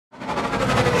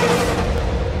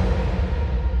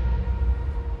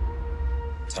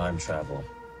Time travel.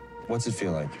 What's it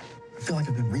feel like? I feel like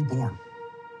I've been reborn.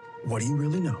 What do you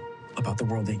really know about the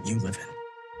world that you live in?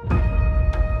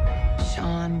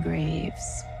 Sean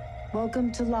Graves.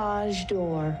 Welcome to L'Age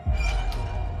d'Or.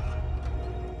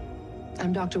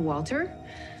 I'm Dr. Walter.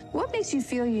 What makes you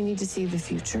feel you need to see the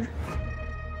future?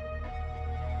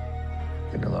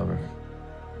 I think I love her.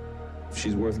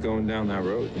 She's worth going down that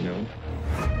road, you know?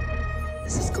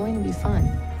 This is going to be fun.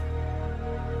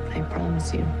 I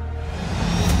promise you.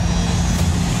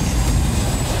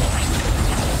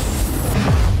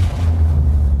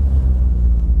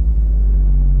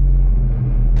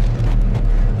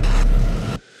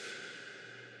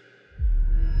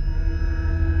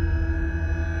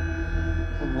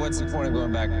 What's the point of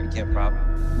going back? I can't prop.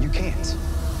 You can't.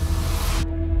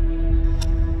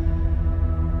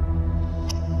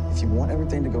 If you want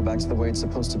everything to go back to the way it's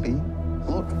supposed to be,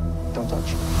 look, don't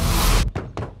touch.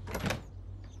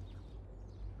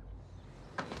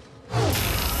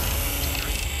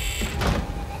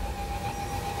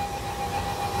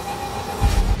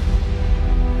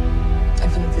 I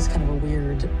feel like there's kind of a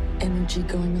weird energy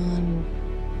going on.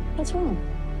 What's wrong?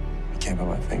 I can't put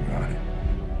my finger on it.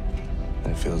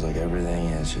 It feels like everything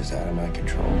is just out of my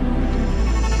control.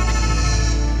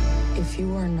 If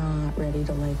you are not ready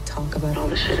to, like, talk about all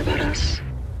the shit about us.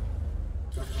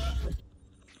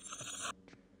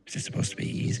 Is it supposed to be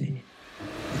easy?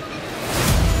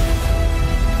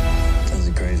 Sounds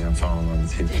crazy. I'm falling in love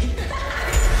with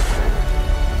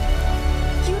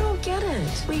you. You don't get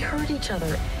it. We hurt each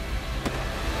other.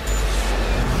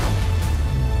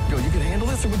 Yo, you can handle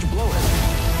this or would you blow it?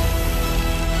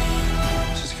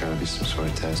 It's just gotta be some sort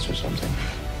of test or something.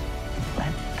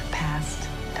 Let the past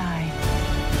die.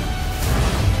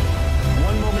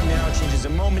 One moment now changes a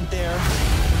moment there.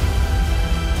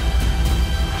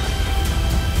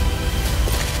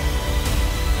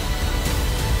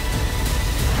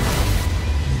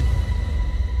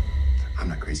 I'm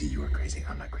not crazy, you are crazy.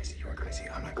 I'm not crazy, you are crazy.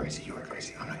 I'm not crazy, you are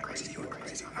crazy. I'm not crazy, you are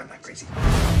crazy. I'm not crazy.